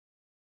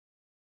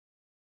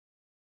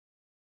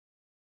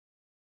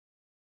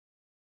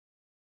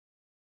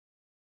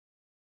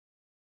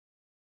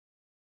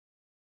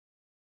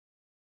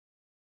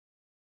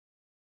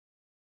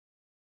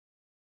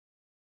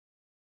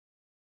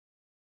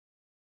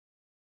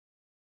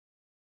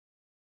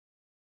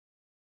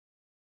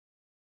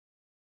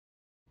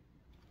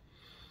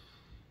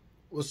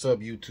What's up,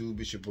 YouTube?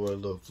 It's your boy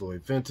Lil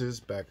Floyd Ventus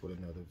back with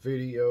another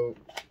video.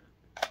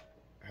 I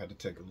had to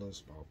take a little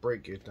small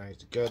break, get things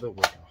together,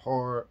 working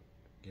hard,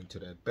 get into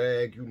that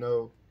bag, you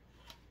know.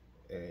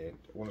 And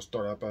I want to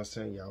start out by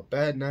saying y'all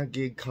bad not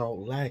get caught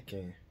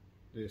lacking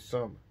this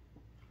summer.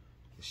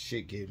 This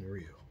shit getting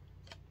real.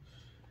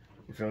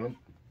 You feel them?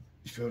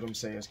 You feel what I'm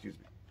saying? Excuse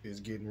me.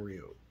 It's getting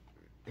real.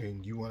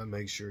 And you want to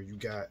make sure you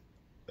got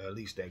at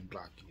least that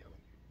Glocky on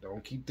you.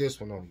 Don't keep this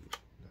one on you.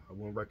 I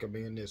wouldn't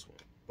recommend this one,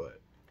 but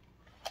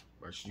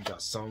make sure you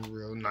got something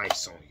real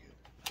nice on you.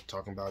 I'm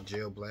talking about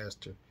Gel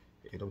Blaster,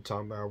 and I'm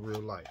talking about real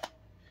life.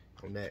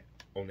 On the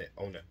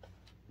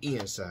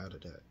inside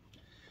of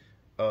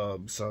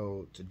that.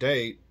 So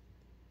today,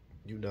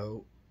 you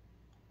know,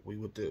 we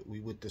with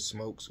the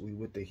smokes, we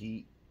with the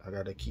heat. I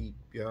gotta keep,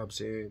 you know what I'm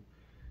saying,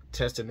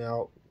 testing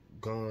out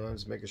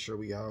guns, making sure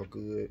we all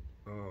good.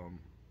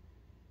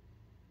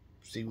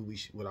 See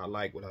what I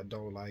like, what I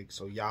don't like,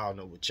 so y'all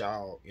know what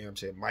y'all, you know what I'm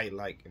saying, might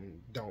like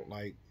and don't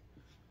like.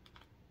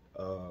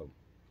 I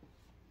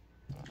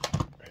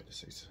had to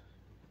say something.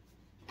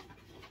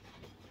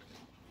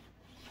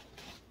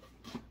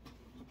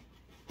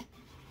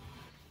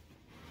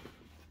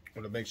 I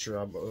want to make sure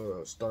I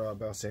start out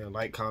by saying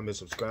like, comment,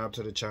 subscribe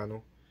to the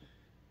channel.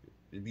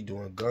 We'll be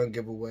doing gun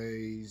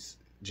giveaways,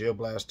 Gel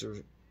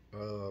Blaster.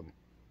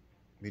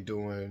 Be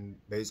doing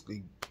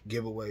basically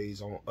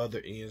giveaways on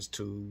other ends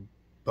too.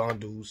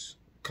 Bundles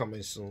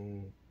coming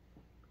soon.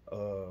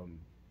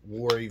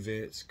 War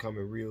events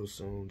coming real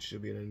soon.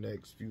 Should be in the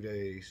next few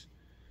days.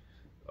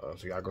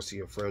 So y'all go see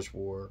a fresh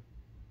war.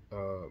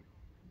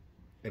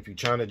 If you're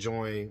trying to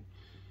join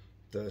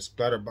the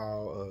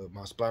Splatterball,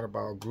 my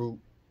Splatterball group,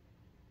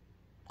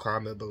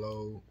 comment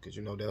below, because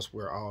you know that's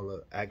where all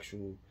the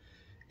actual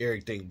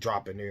everything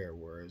drop in there.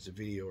 Where it's a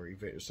video or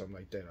event or something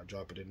like that, I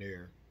drop it in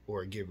there,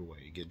 or a giveaway,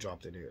 it get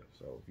dropped in there.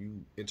 So if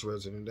you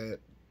interested in that,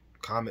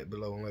 comment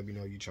below and let me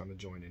know you trying to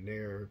join in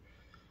there.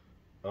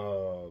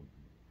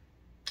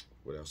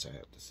 What else I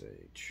have to say?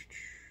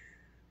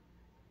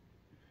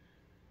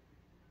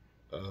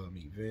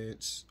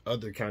 Events,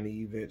 other kind of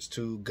events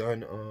too.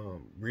 Gun,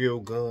 real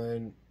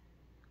gun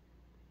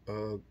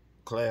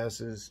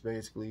classes,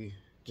 basically.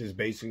 Just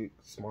basic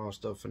small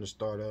stuff from the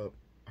startup.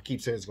 I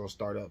keep saying it's gonna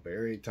start up, but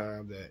every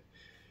time that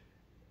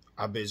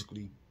I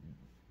basically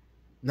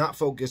not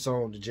focus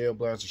on the Gel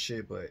Blaster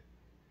shit, but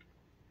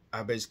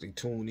I basically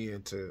tune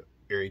in to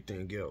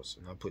everything else,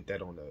 and I put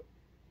that on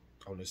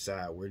the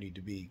side where it need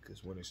to be,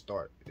 because when it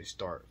start, if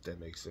that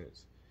makes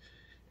sense.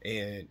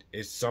 And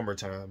it's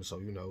summertime, so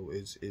you know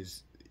it's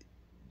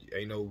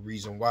ain't no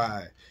reason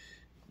why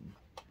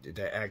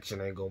that action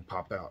ain't gonna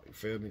pop out. You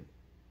feel me?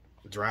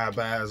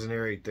 Drive-bys and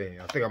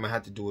everything. I think I'm gonna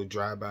have to do a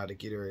drive-by to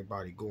get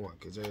everybody going,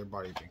 because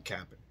everybody been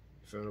capping.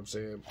 You feel what I'm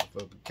saying? I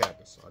feel been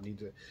capping, so I need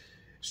to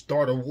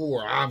start a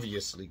war,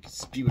 obviously,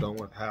 because people don't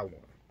want to have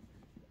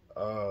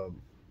one.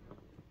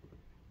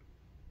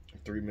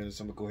 3 minutes,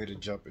 I'm gonna go ahead and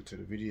jump into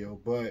the video,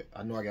 but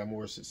I know I got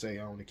more to say. I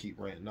don't want to keep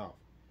ranting off.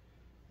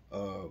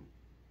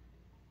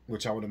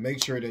 Which I want to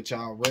make sure that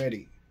y'all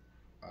ready.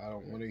 I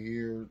don't want to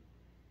hear,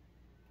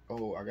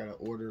 oh, I gotta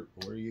order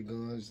your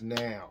guns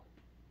now.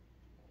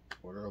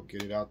 Order up,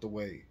 get it out the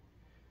way.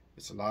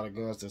 It's a lot of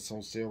guns that's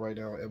on sale right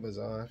now on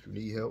Amazon. If you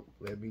need help,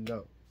 let me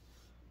know.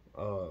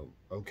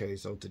 Okay,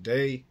 so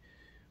today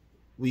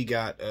we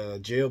got a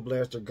Gel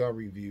Blaster gun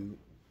review.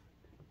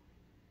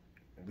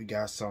 We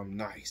got something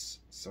nice.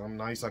 Something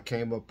nice I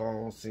came up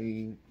on,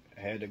 seen,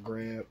 had to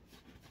grab.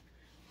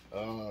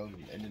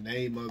 And the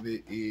name of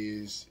it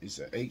is, it's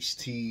a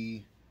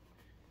HT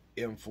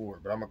M4,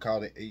 but I'm gonna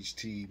call it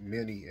HT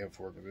Mini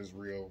M4 because it's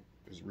real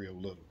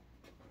little.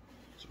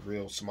 It's a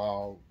real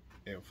small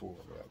M4,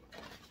 whatever.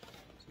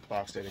 It's the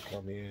box that it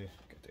come in.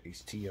 Got the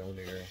HT on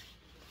there.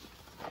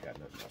 I got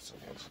nothing else on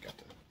there. Just got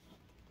the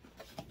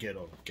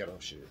ghetto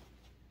shit.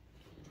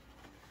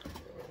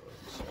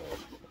 So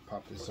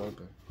pop this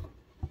open.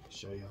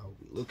 Show y'all what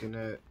we looking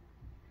at.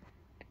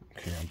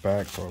 Okay, I'm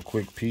back for a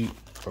quick peek.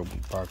 Open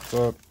the box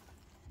up.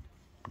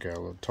 Got a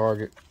little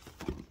target.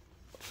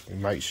 We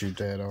might shoot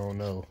that, I don't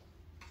know.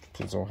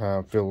 Depends on how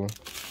I'm feeling.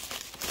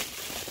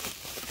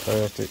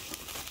 Plastic.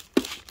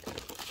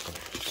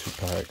 2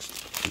 packs.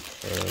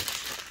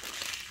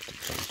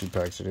 2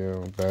 packs of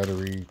them.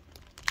 Battery.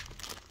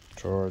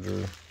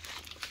 Charger.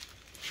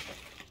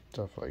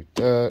 Stuff like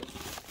that.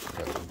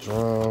 Got the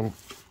drum.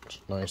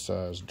 Nice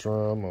size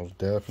drum, most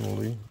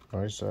definitely.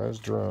 Nice size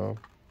drum.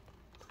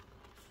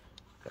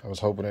 I was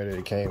hoping that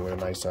it came with a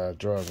nice size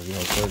drum, because you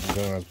know certain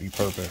guns be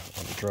purping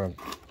on the drum.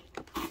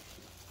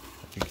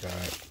 We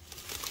got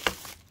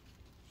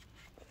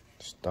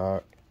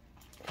stock.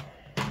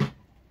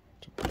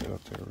 To put it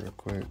up there real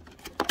quick.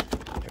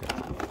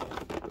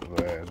 The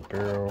little ass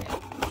barrel.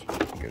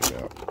 Get it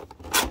out.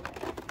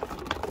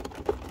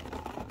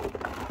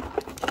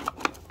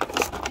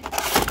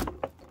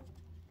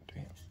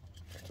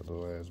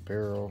 Little ass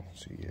barrel.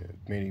 See, yeah,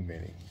 mini,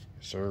 yes,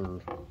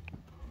 sir.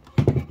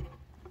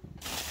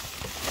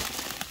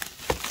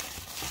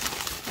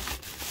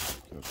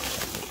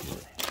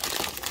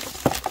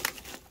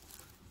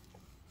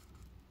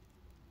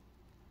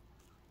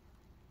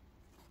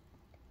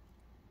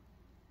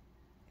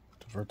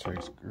 Raptor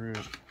tastes good.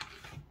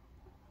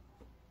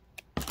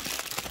 Got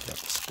the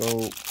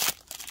scope.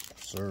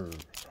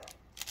 Serve.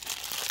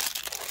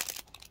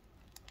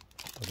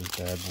 Put this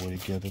bad boy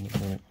together in a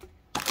minute.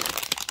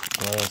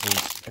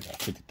 Glasses. I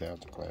got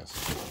 50,000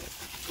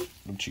 glasses.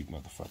 Them cheap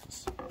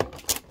motherfuckers.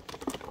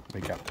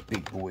 They got the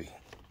big boy.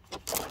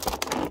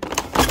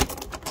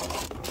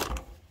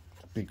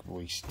 The big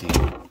boy stick.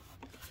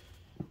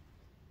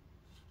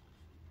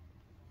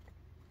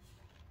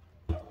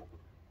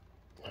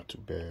 Not too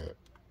bad.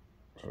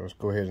 So let's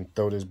go ahead and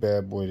throw this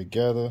bad boy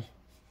together.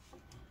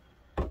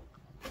 Hold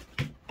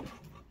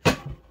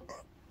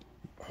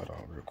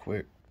on real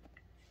quick.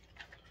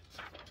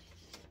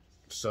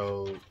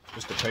 So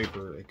just the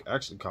paper, they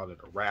actually called it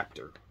a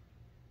Raptor.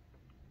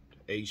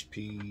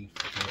 HP,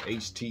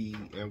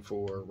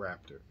 HT-M4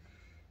 Raptor.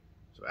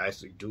 So I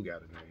actually do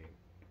got a name.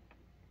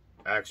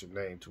 Actual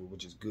name to it,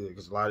 which is good,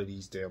 because a lot of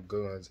these damn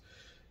guns,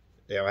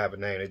 they don't have a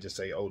name. They just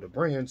say, oh, the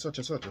brand such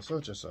and such and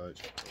such and such.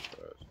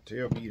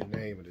 Tell me the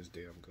name of this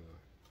damn gun.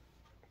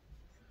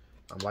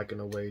 I'm liking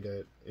the way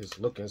that it's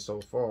looking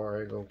so far.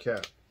 I ain't gonna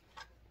cap.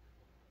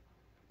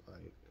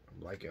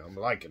 I'm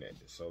liking it.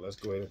 So let's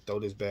go ahead and throw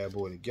this bad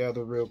boy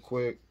together real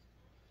quick.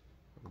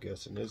 I'm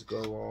guessing this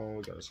go on.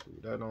 We gotta screw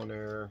that on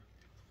there.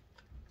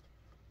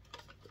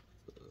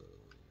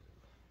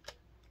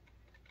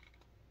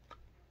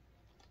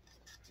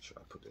 Make sure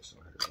I put this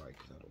on here right,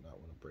 because I do not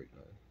want to break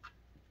nothing.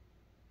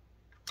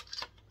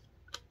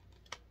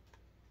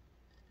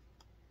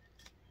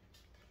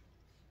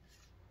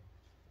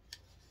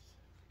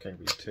 Can't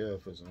really tell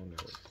if it's on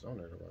there. If it's on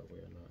there the right way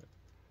or not.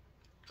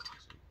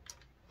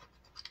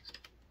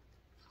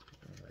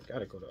 I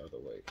gotta go the other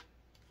way.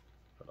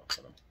 Hold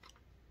on.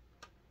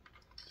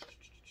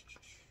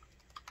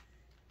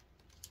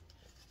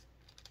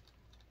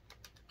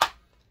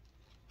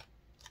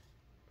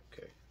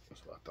 Okay,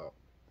 that's what I thought.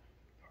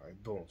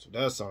 Alright, boom. So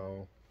that's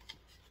on.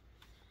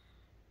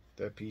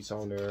 That piece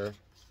on there.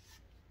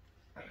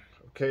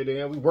 Okay,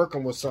 then we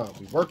working with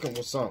something.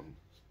 Let's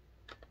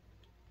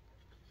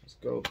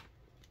go.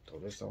 Throw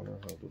this on there.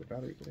 How do the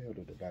battery? Where the hell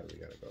do the battery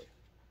gotta go?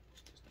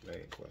 That's the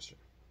main question.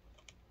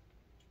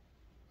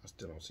 I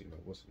still don't see no,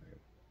 what's the name?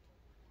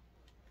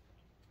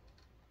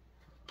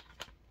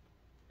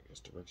 I guess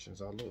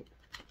directions I look.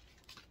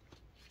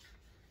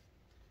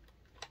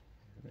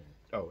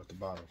 Oh, at the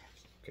bottom.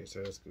 Okay,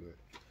 so that's good.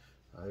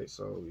 Alright,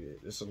 so yeah,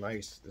 it's a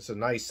nice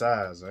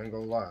size, I ain't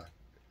gonna lie.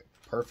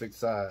 Perfect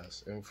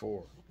size,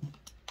 M4.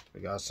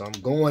 We got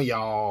something going,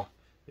 y'all.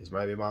 This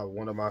might be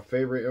one of my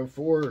favorite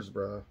M4s,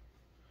 bro.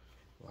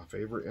 My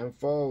favorite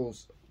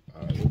M4s.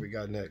 Alright, what we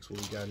got next? We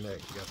gotta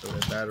throw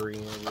that battery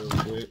in real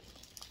quick.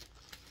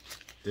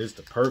 This is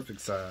the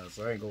perfect size.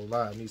 I ain't gonna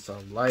lie. I need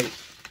something light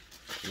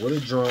with a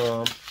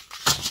drum.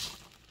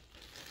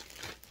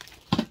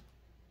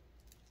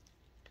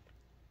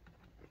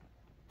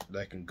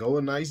 That can go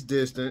a nice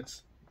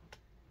distance.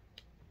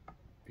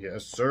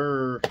 Yes,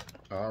 sir.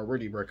 I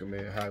already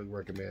highly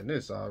recommend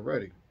this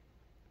already.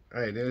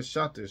 I ain't even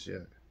shot this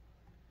yet.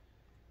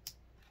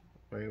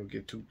 I ain't gonna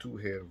get too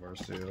ahead of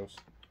ourselves.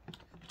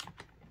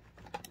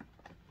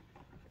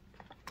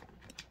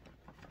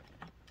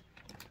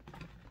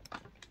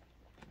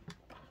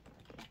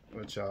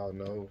 Let y'all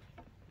know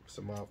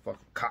some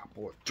motherfucking cop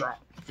or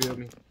drop, feel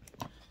me?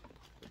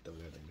 Throw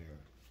that in there.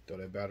 Throw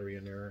that battery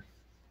in there.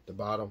 The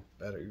bottom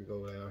battery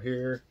go down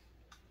here.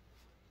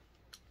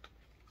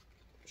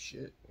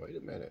 Shit, wait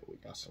a minute. We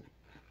got some.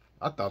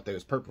 I thought they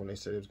was purple when they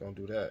said it was gonna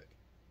do that.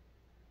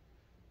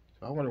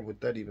 I wonder what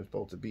that even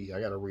supposed to be.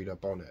 I gotta read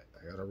up on that.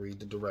 I gotta read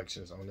the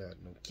directions on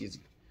that. No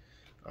kizzy.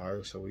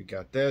 Alright, so we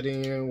got that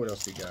in. What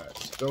else we got?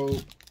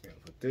 Scope. Gotta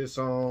put this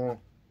on.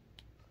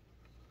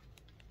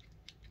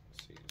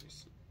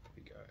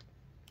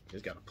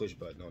 It's got a push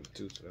button on it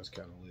too, so that's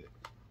kind of lit.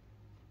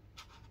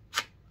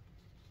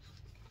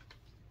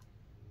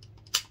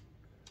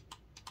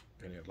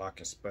 And then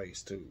locking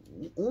space too.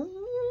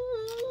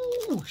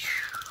 Ooh.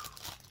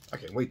 I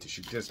can't wait to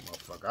shoot this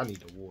motherfucker. I need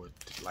the award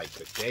like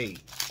today.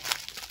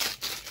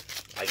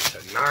 Like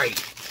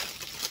tonight.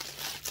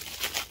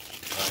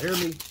 Y'all hear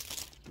me?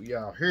 Do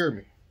y'all hear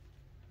me?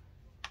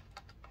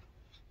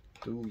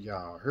 Do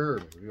y'all hear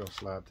me? We're gonna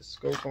slide the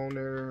scope on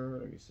there.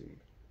 Let me see.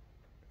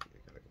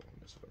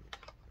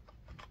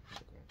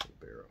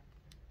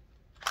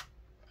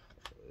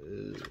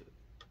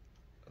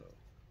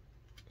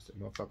 It's a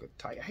motherfucker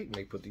tight. I hate when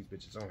they put these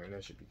bitches on here.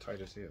 That should be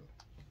tight as hell.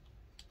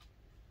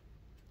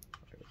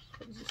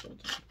 What is this so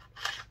tight?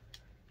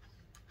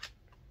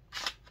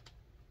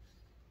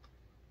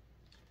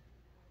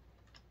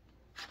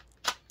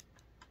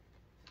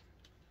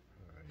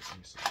 Alright, let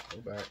me see. Go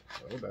back.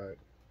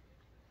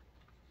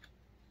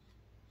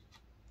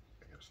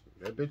 I gotta screw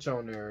that bitch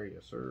on there.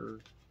 Yes, sir.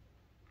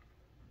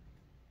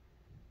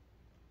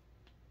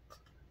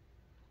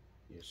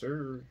 Yes,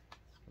 sir.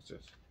 What's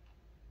this?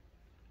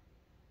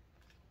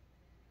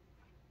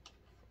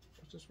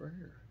 What's this right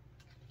here?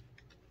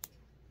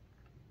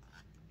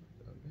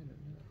 A minute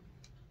now.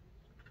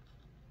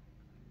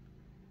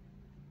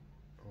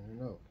 I don't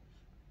know.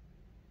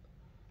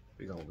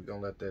 We gonna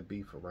let that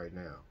be for right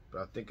now.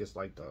 But I think it's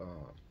like the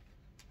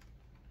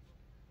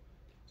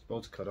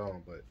supposed to cut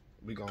on, but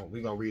we gonna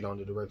read on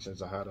the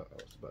directions of how to. Oh,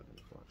 it's the button in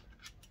the front.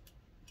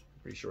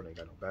 Pretty sure it ain't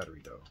got no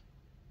battery though.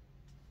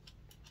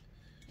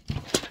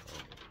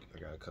 I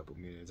got a couple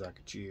minutes I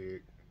can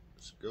check.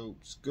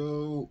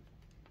 Scope.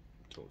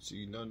 Don't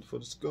see nothing for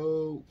the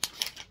scope.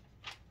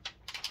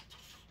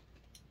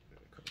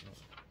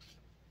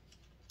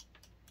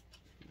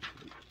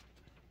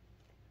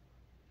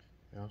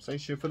 They don't say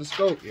shit for the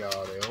scope,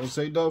 y'all. They don't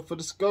say nothing for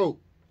the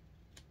scope.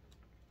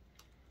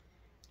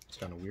 It's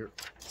kind of weird.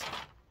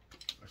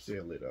 I see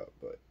it lit up,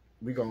 but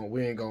we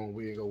ain't gonna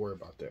worry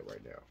about that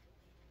right now.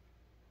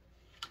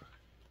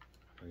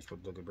 I ain't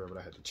supposed to look at it, but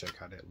I had to check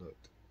how that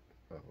looked.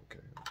 Oh,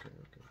 okay.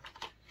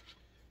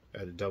 I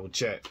had to double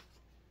check.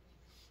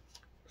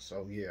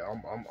 So yeah,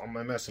 I'm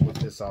messing with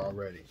this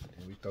already.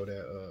 And we throw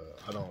that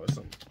hold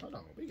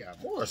on, we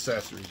got more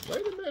accessories.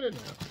 Wait a minute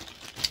now.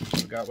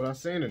 Forgot what I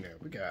seen in there.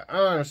 We got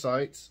iron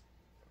sights.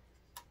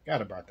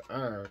 Got about the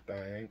iron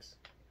things.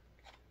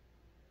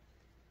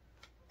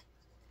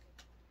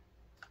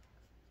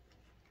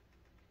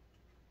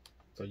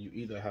 So you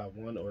either have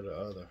one or the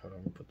other. Hold on,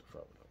 let me put the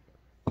front one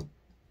on.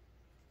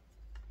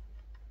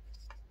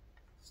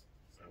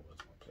 That was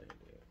my plan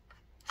there.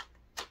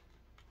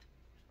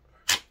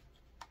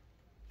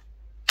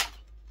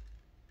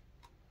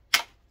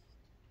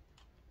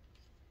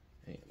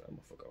 Damn, that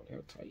motherfucker on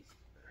there tight.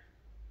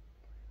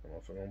 That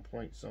motherfucker on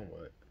point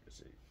somewhat. Let's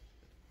see.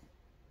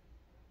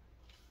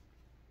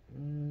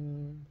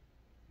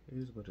 It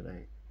is, but it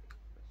ain't.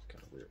 It's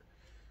kind of weird.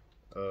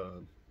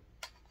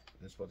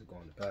 It's supposed to go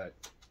on the back.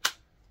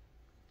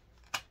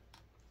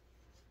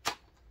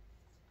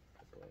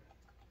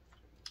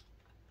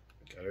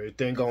 Got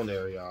everything on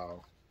there,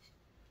 y'all.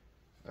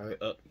 Alright,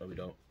 no we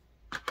don't.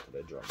 Put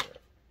that drum there.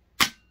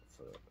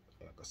 So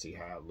y'all can see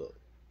how it look.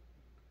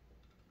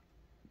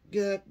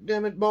 God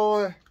damn it,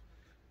 boy.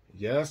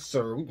 Yes,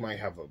 sir. We might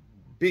have a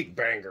big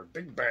banger.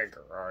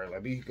 Alright,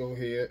 let me go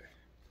ahead.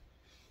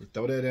 We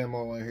throw that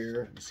ammo in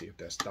here. Let's see if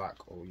that's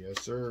stock. Oh,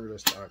 yes, sir.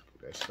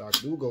 That stock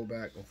do go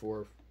back and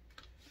forth.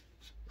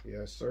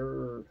 Yes,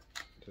 sir.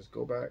 Just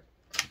go back.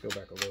 Go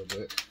back a little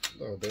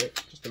bit.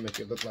 Just to make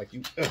it look like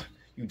you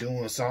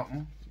doing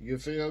something. You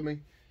feel me?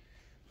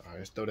 Alright,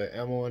 let's throw that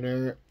ammo in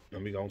there.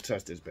 And we gonna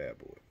test this bad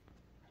boy.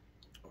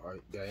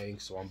 Alright, gang.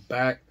 So I'm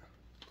back.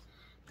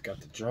 Got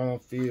the drum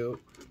filled.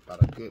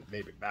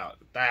 Maybe about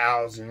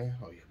 1,000.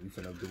 Oh yeah, we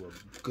finna do a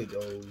good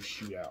old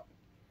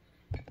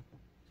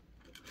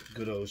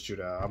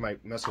shootout. I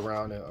might mess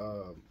around and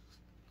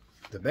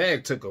the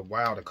bag took a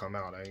while to come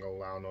out. I ain't gonna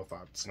lie. I don't know if I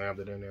slammed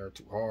it in there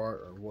too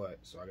hard or what.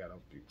 So I gotta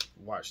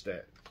watch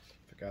that.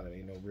 Forgot it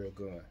ain't no real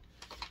gun.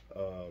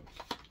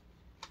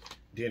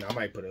 Then I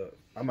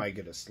might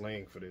get a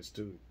sling for this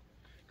too.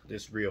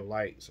 This real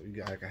light, so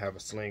I can have a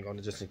sling on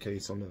it just in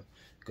case on the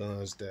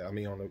guns on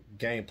the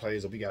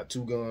gameplays. If we got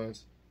two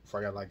guns, if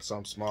I got like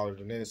something smaller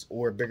than this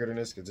or bigger than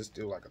this, because it's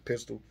still like a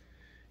pistol,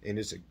 and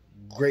it's a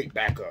great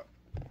backup.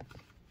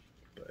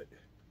 But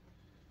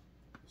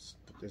let's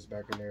put this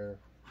back in there.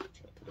 Try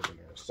to put it in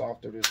there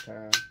softer this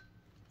time.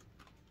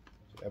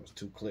 So that was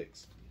 2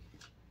 clicks,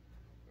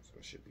 so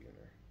it should be in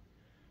there.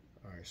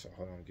 All right, so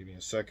hold on, give me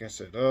a second.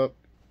 Set up.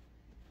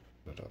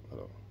 Hold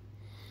on.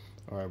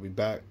 All right, we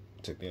back.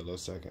 Took me a little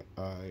second.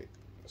 All right,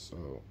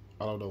 so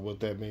I don't know what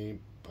that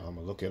means, but I'm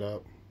gonna look it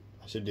up.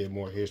 I should did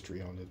more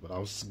history on this, but I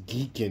was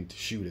geeking to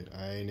shoot it.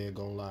 I ain't even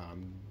gonna lie,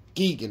 I'm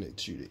geeking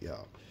to shoot it,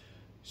 y'all.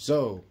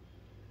 So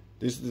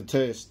this is the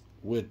test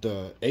with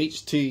the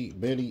HT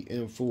Mini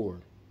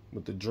M4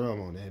 with the drum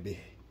on that bitch.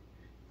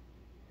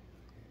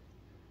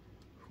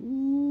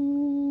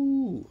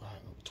 Ooh,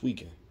 I'm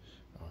tweaking.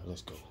 All right,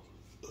 let's go.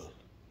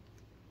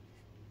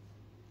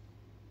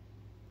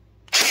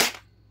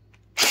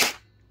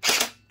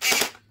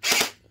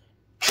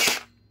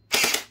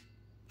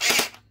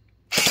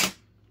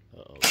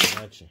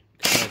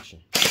 Connection.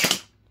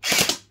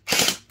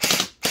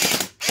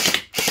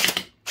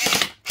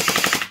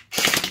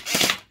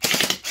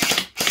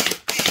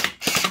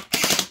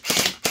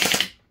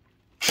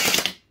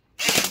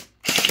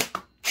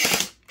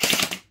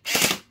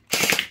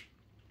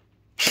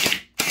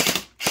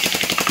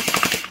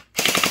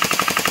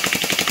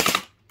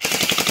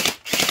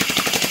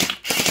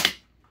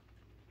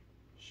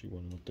 Shoot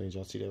one of them things.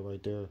 Y'all see that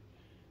right there?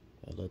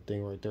 That little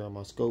thing right there on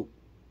my scope.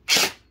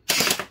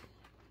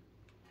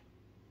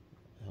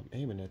 I'm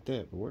aiming at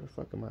that, but where the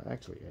fuck am I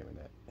actually aiming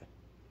at?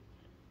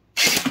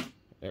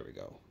 There we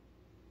go.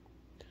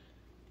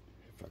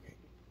 If I can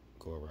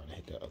go around and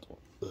hit that other one.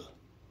 Ugh.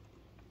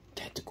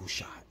 Tactical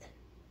shot.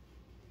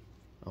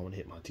 I want to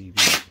hit my TV.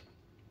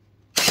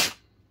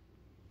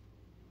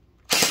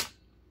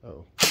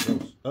 Uh-oh.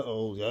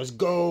 Uh-oh. Let's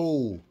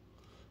go.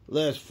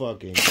 Let's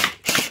fucking go.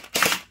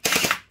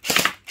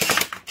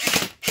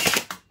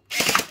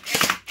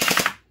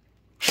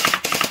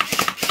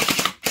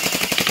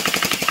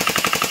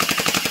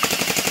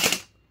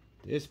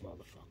 This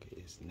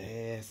motherfucker is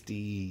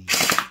nasty.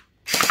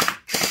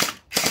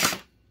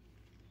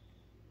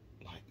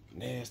 Like,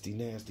 Nasty,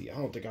 nasty. I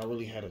don't think I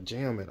really had a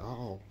jam at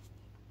all.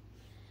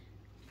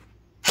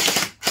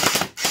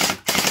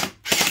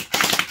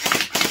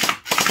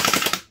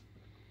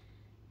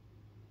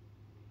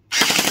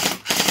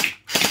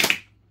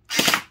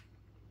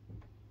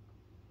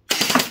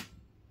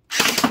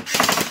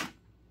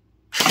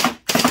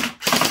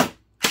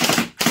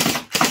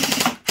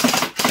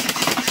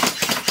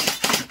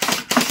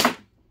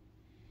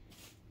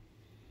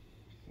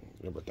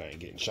 Everything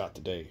getting shot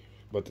today,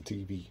 but the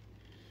TV.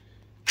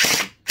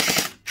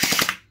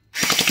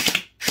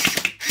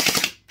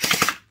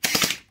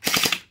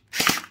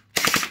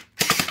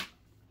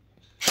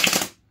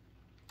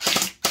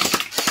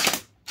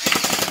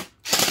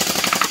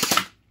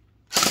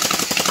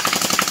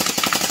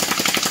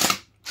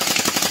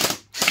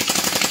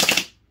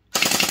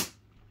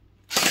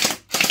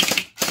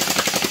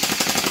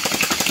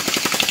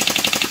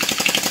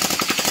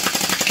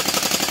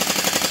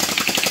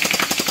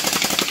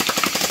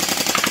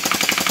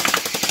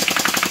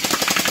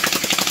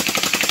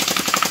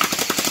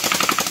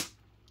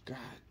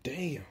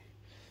 Damn,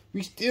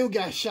 we still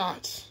got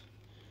shots.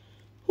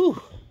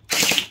 Whew.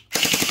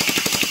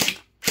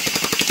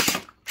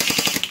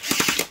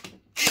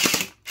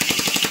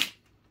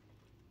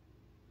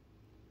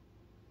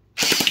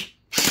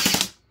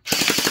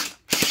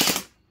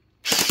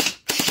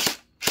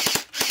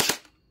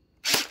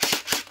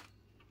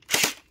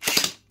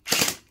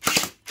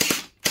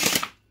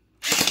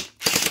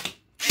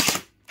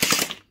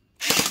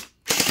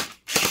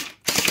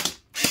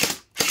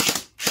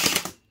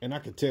 And I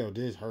could tell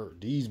this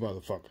hurt. These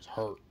motherfuckers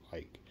hurt.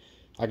 Like,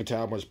 I can tell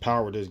how much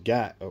power this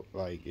got.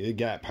 Like, it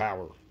got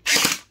power.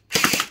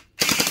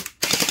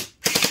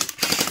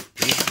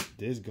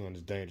 This gun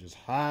is dangerous.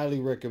 Highly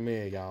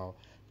recommend, y'all.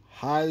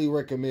 Highly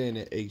recommend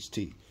the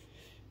HT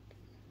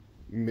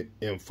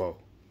info.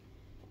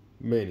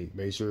 Mini.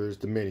 Make sure it's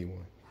the mini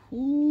one.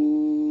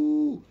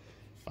 Ooh.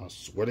 I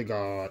swear to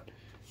God.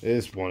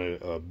 It's one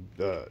of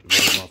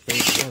my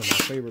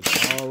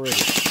favorites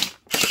already.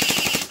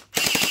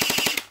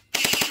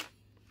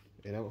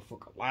 And that was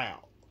fucking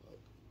loud.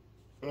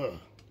 Ugh.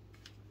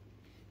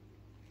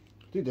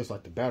 I think that's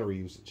like the battery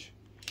usage.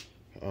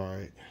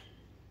 Alright.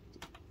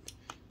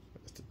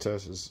 That's the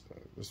test.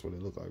 That's what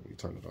it looked like when you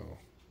turn it on.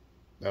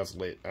 That's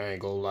lit. I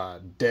ain't gonna lie.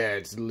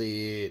 That's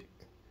lit.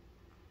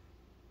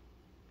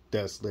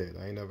 That's lit.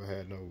 I ain't never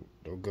had no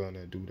gun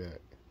that do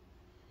that.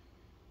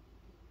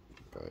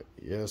 But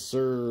yes,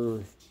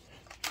 sir.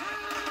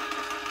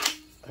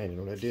 I didn't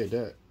know that did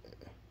that.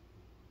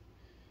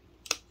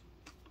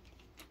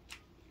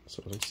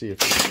 So let's see if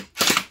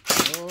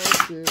oh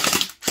shit. I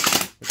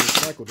just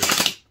cycled it.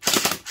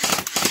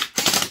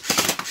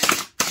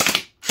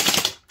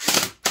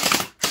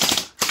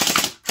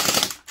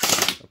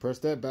 I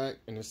pressed that back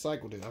and it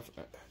cycled it. That's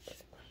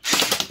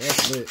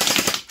lit.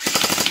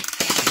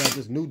 I got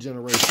this new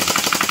generation.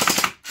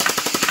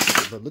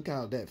 But look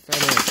how that fat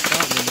ass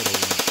spot in the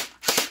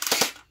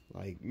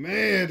middle. Like,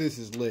 man, this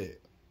is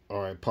lit.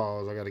 Alright,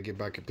 pause. I gotta get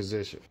back in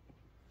position.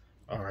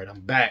 Alright,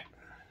 I'm back.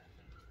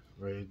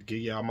 Ready to give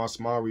y'all my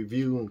small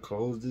review and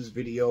close this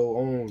video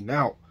on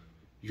out.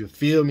 You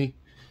feel me?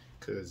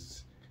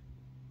 Cause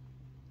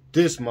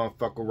this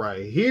motherfucker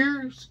right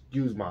here,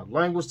 excuse my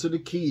language to the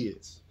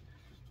kids,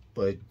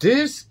 but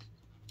this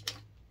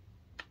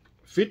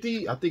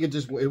 50, I think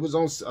it was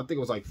on, I think it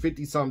was like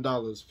 50 some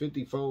dollars,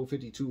 54,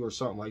 52 or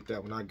something like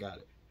that when I got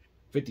it.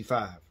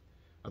 55.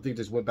 I think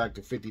this went back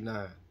to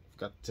 59.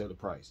 Forgot to tell the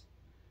price.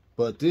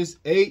 But this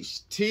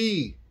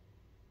HT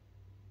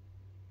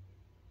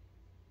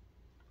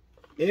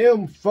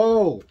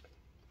M4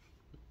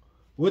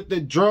 with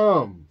the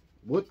drum,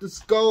 with the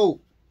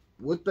scope,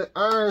 with the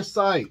iron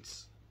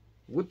sights,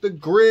 with the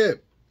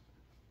grip.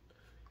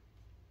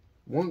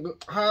 One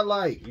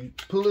highlight, you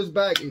pull this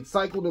back and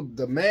cycle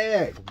the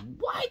mag.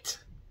 What?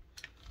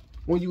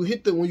 When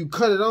you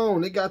cut it on,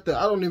 they got the,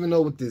 I don't even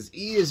know what this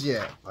is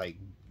yet. Like,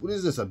 what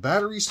is this? A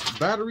battery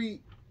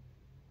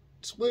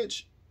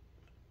switch?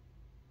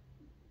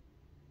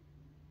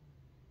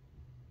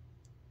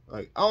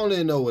 Like, I don't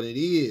even know what it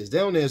is. They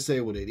don't even say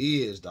what it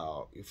is,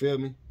 dog. You feel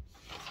me?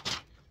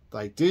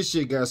 Like, this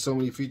shit got so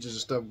many features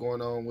and stuff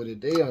going on with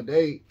it.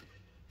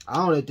 I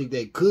don't even think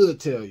they could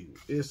tell you.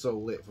 It's so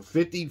lit. For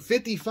 50,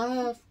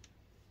 55,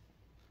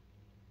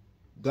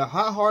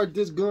 how hard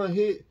this gun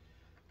hit,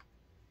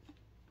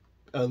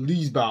 at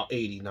least about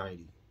 80,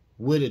 90.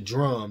 With a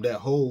drum that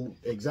hold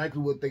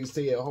exactly what they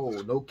say it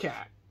hold. No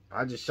cap.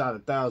 I just shot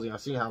 1,000. I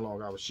seen how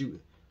long I was shooting.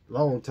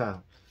 Long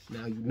time.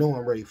 Now you know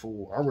I'm ready for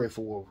war. I'm ready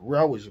for war.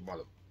 I wish your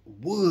mother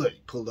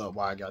would pull up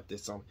while I got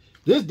this on.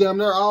 This damn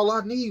near all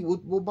I need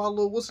with my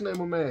little, what's the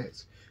name of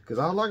mags? Because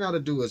all I got to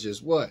do is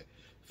just what?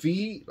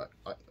 Feed.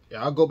 Like,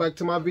 I'll go back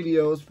to my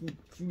videos.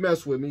 If you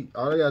mess with me,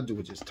 all I got to do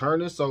is just turn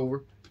this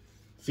over.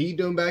 Feed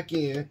them back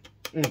in.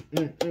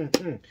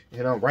 And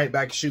I'm right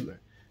back shooting.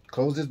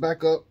 Close this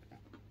back up.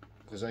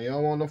 Because I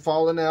don't want them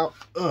falling out.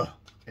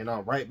 And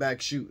I'm right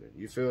back shooting.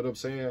 You feel what I'm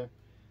saying?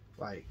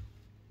 Like,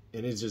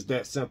 and it's just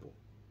that simple.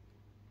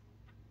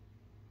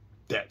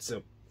 That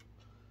simple.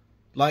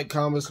 Like,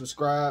 comment,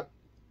 subscribe.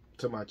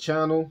 to my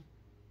channel.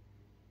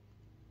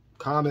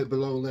 Comment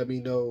below, let me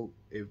know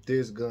if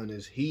this gun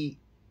is heat.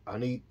 I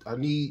need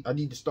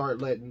to start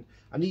letting,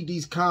 I need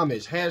these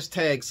comments.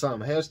 Hashtag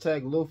something.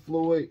 Hashtag Lil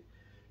Floyd.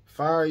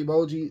 Fire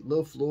emoji,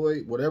 Lil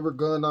Floyd, whatever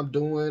gun I'm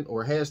doing,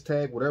 or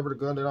hashtag whatever the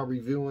gun that I'm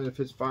reviewing,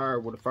 if it's fire,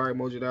 with a fire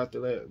emoji out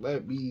there,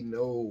 let me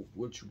know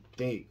what you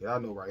think. I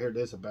know right here,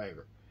 this a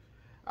banger.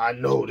 I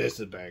know this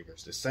a banger.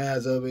 It's the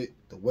size of it,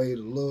 the way it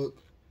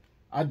look.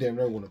 I damn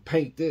near want to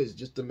paint this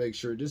just to make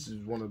sure this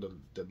is one of the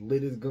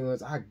littest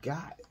guns I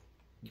got.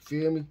 You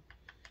feel me?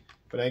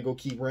 But I ain't gonna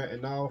keep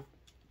ranting off.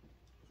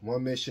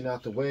 One mission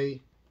out the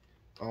way,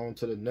 on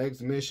to the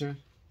next mission.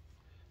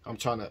 I'm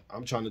trying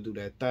to do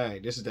that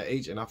thing. This is the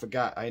H, and I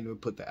forgot I ain't even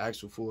put the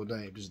actual full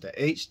name. This is the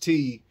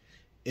HT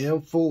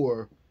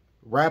M4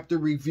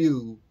 Raptor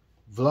Review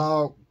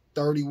Vlog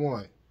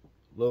 31.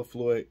 Lil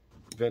Floyd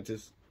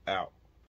Ventus out.